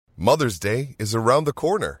Mother's Day is around the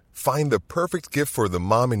corner. Find the perfect gift for the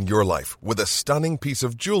mom in your life with a stunning piece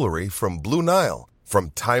of jewelry from Blue Nile.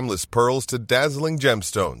 From timeless pearls to dazzling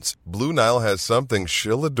gemstones, Blue Nile has something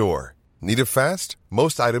she'll adore. Need it fast?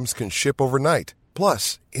 Most items can ship overnight.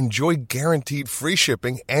 Plus, enjoy guaranteed free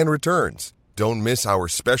shipping and returns. Don't miss our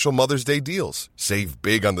special Mother's Day deals. Save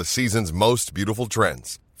big on the season's most beautiful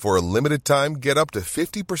trends. For a limited time, get up to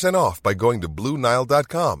 50% off by going to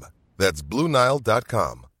BlueNile.com. That's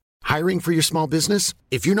BlueNile.com. Hiring for your small business?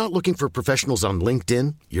 If you're not looking for professionals on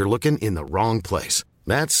LinkedIn, you're looking in the wrong place.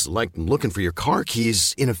 That's like looking for your car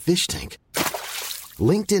keys in a fish tank.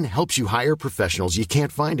 LinkedIn helps you hire professionals you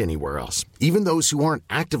can't find anywhere else, even those who aren't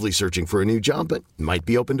actively searching for a new job but might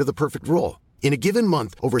be open to the perfect role. In a given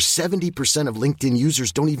month, over 70% of LinkedIn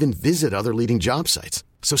users don't even visit other leading job sites.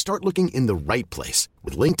 So start looking in the right place.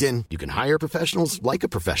 With LinkedIn, you can hire professionals like a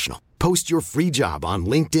professional. Post your free job on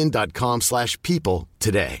linkedin.com/people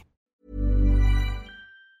today.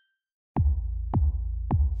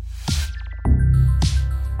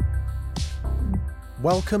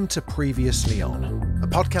 Welcome to Previously On, a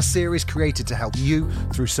podcast series created to help you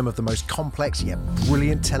through some of the most complex yet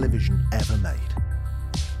brilliant television ever made.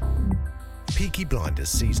 Peaky Blinders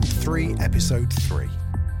Season 3, Episode 3.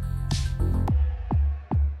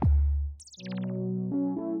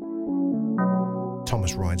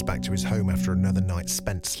 Thomas rides back to his home after another night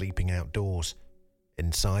spent sleeping outdoors.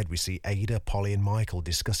 Inside, we see Ada, Polly and Michael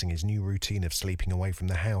discussing his new routine of sleeping away from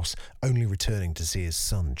the house, only returning to see his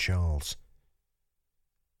son, Charles.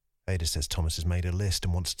 Ada says Thomas has made a list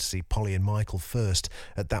and wants to see Polly and Michael first.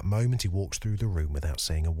 At that moment, he walks through the room without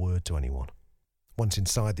saying a word to anyone. Once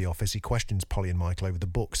inside the office, he questions Polly and Michael over the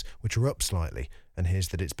books, which are up slightly, and hears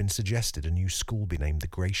that it's been suggested a new school be named the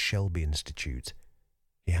Grace Shelby Institute.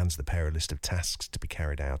 He hands the pair a list of tasks to be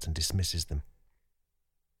carried out and dismisses them.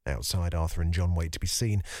 Outside, Arthur and John wait to be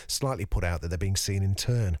seen, slightly put out that they're being seen in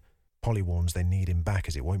turn. Polly warns they need him back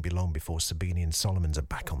as it won't be long before Sabini and Solomons are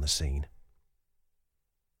back on the scene.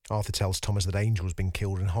 Arthur tells Thomas that Angel's been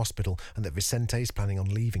killed in hospital and that Vicente is planning on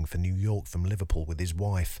leaving for New York from Liverpool with his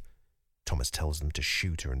wife. Thomas tells them to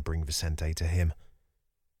shoot her and bring Vicente to him.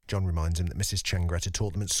 John reminds him that Mrs. Changretta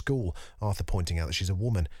taught them at school, Arthur pointing out that she's a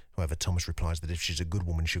woman. However, Thomas replies that if she's a good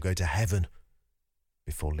woman, she'll go to heaven.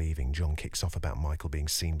 Before leaving, John kicks off about Michael being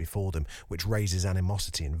seen before them, which raises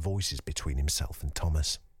animosity and voices between himself and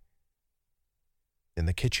Thomas. In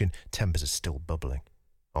the kitchen, tempers are still bubbling.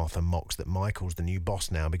 Arthur mocks that Michael's the new boss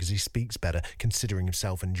now because he speaks better, considering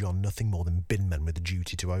himself and John nothing more than bin men with a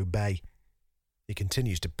duty to obey. He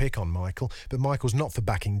continues to pick on Michael, but Michael's not for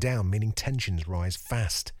backing down, meaning tensions rise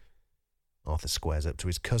fast. Arthur squares up to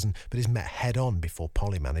his cousin, but is met head-on before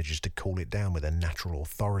Polly manages to cool it down with her natural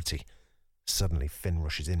authority. Suddenly, Finn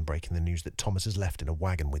rushes in, breaking the news that Thomas has left in a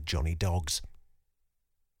wagon with Johnny Dogs.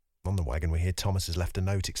 On the wagon, we hear Thomas has left a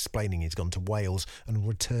note explaining he's gone to Wales and will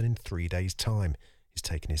return in 3 days' time. He's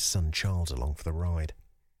taken his son Charles along for the ride.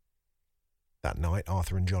 That night,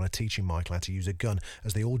 Arthur and John are teaching Michael how to use a gun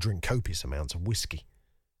as they all drink copious amounts of whiskey.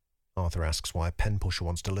 Arthur asks why a pen pusher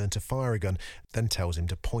wants to learn to fire a gun, then tells him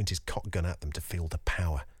to point his cock gun at them to feel the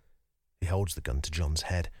power. He holds the gun to John's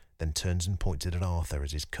head, then turns and points it at Arthur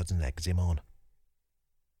as his cousin eggs him on.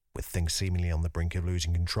 With things seemingly on the brink of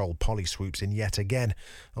losing control, Polly swoops in yet again.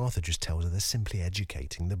 Arthur just tells her they're simply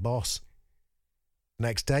educating the boss.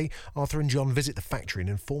 Next day, Arthur and John visit the factory and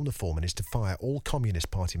inform the foreman is to fire all Communist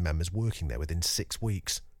Party members working there within 6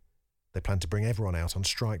 weeks. They plan to bring everyone out on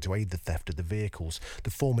strike to aid the theft of the vehicles. The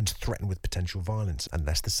foreman's threatened with potential violence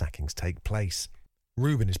unless the sackings take place.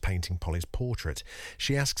 Reuben is painting Polly's portrait.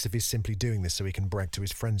 She asks if he's simply doing this so he can brag to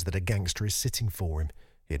his friends that a gangster is sitting for him.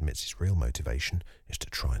 He admits his real motivation is to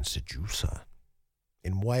try and seduce her.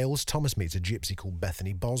 In Wales, Thomas meets a gypsy called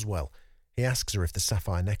Bethany Boswell. He asks her if the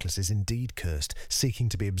sapphire necklace is indeed cursed, seeking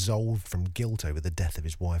to be absolved from guilt over the death of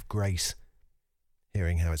his wife Grace.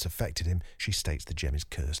 Hearing how it's affected him, she states the gem is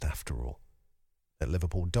cursed after all. At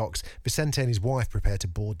Liverpool docks, Vicente and his wife prepare to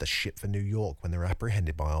board the ship for New York when they're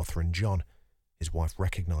apprehended by Arthur and John. His wife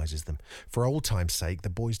recognises them. For old time's sake, the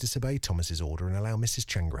boys disobey Thomas's order and allow Mrs.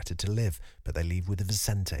 Changretta to live, but they leave with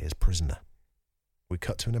Vicente as prisoner. We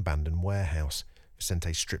cut to an abandoned warehouse.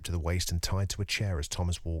 Vicente stripped to the waist and tied to a chair as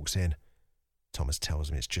Thomas walks in. Thomas tells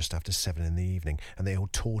him it's just after 7 in the evening and they'll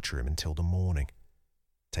torture him until the morning.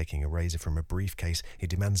 Taking a razor from a briefcase, he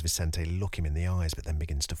demands Vicente look him in the eyes but then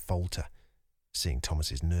begins to falter. Seeing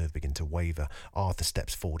Thomas's nerve begin to waver, Arthur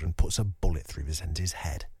steps forward and puts a bullet through Vicente's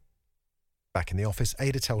head. Back in the office,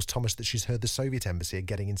 Ada tells Thomas that she's heard the Soviet embassy are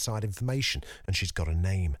getting inside information and she's got a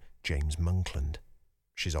name, James Monkland.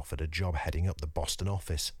 She's offered a job heading up the Boston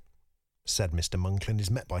office. Said Mr. Monklin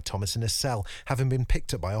is met by Thomas in a cell, having been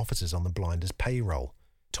picked up by officers on the Blinders payroll.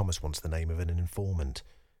 Thomas wants the name of an informant.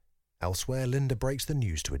 Elsewhere, Linda breaks the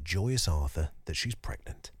news to a joyous Arthur that she's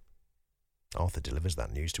pregnant. Arthur delivers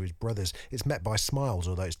that news to his brothers. It's met by smiles,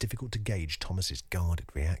 although it's difficult to gauge Thomas's guarded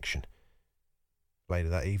reaction. Later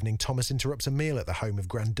that evening, Thomas interrupts a meal at the home of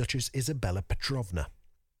Grand Duchess Isabella Petrovna.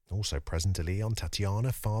 Also present are Leon,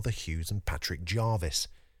 Tatiana, Father Hughes and Patrick Jarvis.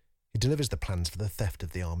 He delivers the plans for the theft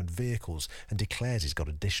of the armoured vehicles and declares he's got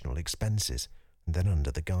additional expenses. And then,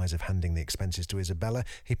 under the guise of handing the expenses to Isabella,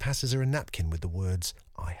 he passes her a napkin with the words,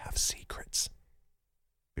 "I have secrets."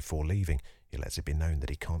 Before leaving, he lets it be known that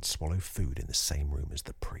he can't swallow food in the same room as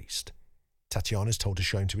the priest. Tatiana's told to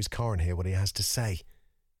show him to his car and hear what he has to say.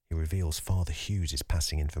 He reveals Father Hughes is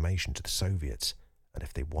passing information to the Soviets, and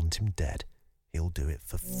if they want him dead, he'll do it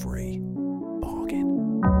for free. Bargain.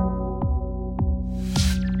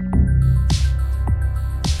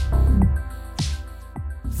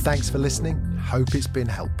 Thanks for listening. Hope it's been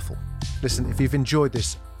helpful. Listen, if you've enjoyed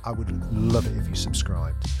this, I would love it if you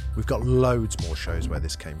subscribed. We've got loads more shows where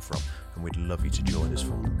this came from, and we'd love you to join us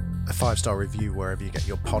for them. A 5-star review wherever you get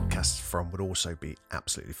your podcasts from would also be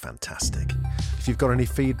absolutely fantastic. If you've got any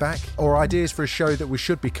feedback or ideas for a show that we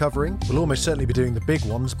should be covering, we'll almost certainly be doing the big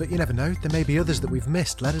ones, but you never know, there may be others that we've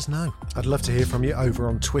missed. Let us know. I'd love to hear from you over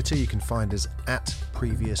on Twitter. You can find us at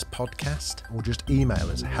Previous Podcast, or just email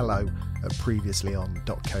us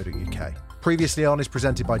hello@previouslyon.co.uk. Previously On is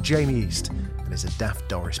presented by Jamie East and is a Daft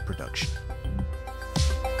Doris production.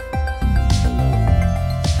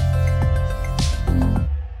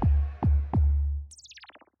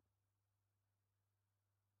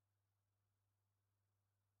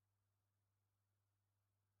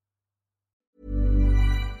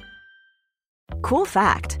 Cool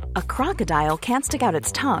fact, a crocodile can't stick out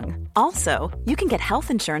its tongue. Also, you can get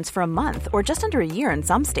health insurance for a month or just under a year in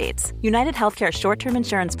some states. United Healthcare short-term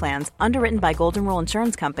insurance plans, underwritten by Golden Rule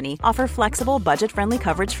Insurance Company, offer flexible, budget-friendly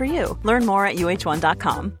coverage for you. Learn more at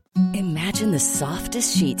uh1.com. Imagine the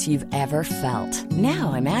softest sheets you've ever felt.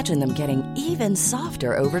 Now imagine them getting even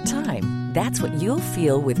softer over time. That's what you'll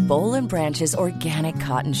feel with Boll & Branch's organic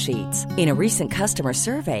cotton sheets. In a recent customer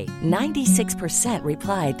survey, 96%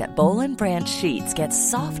 replied that Boll & Branch sheets get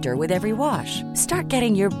softer with every wash. Start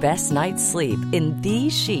getting your best night's sleep in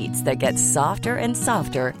these sheets that get softer and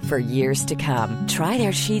softer for years to come. Try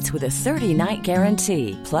their sheets with a 30-night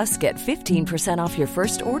guarantee. Plus, get 15% off your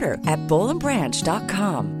first order at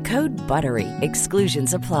bollandbranch.com. Code BUTTERY.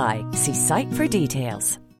 Exclusions apply. See site for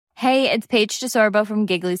details. Hey, it's Paige DeSorbo from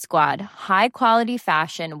Giggly Squad. High quality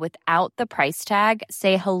fashion without the price tag.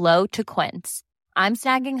 Say hello to Quince. I'm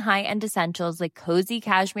snagging high-end essentials like cozy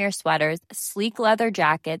cashmere sweaters, sleek leather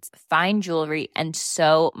jackets, fine jewelry, and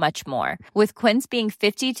so much more. With Quince being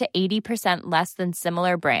 50 to 80% less than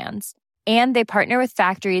similar brands. And they partner with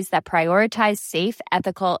factories that prioritize safe,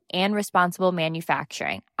 ethical, and responsible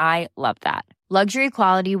manufacturing. I love that. Luxury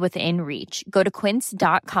quality within reach. Go to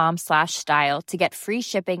quince.com/style to get free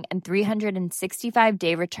shipping and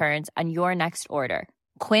 365-day returns on your next order.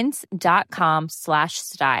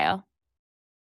 Quince.com/style.